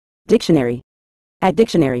Dictionary. At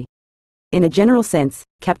dictionary. In a general sense,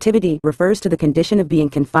 captivity refers to the condition of being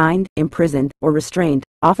confined, imprisoned, or restrained,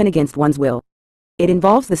 often against one's will. It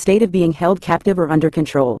involves the state of being held captive or under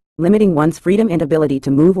control, limiting one's freedom and ability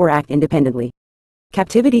to move or act independently.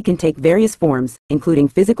 Captivity can take various forms, including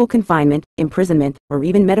physical confinement, imprisonment, or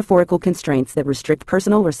even metaphorical constraints that restrict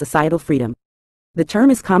personal or societal freedom. The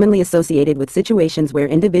term is commonly associated with situations where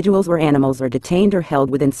individuals or animals are detained or held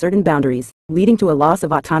within certain boundaries, leading to a loss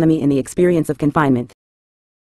of autonomy in the experience of confinement.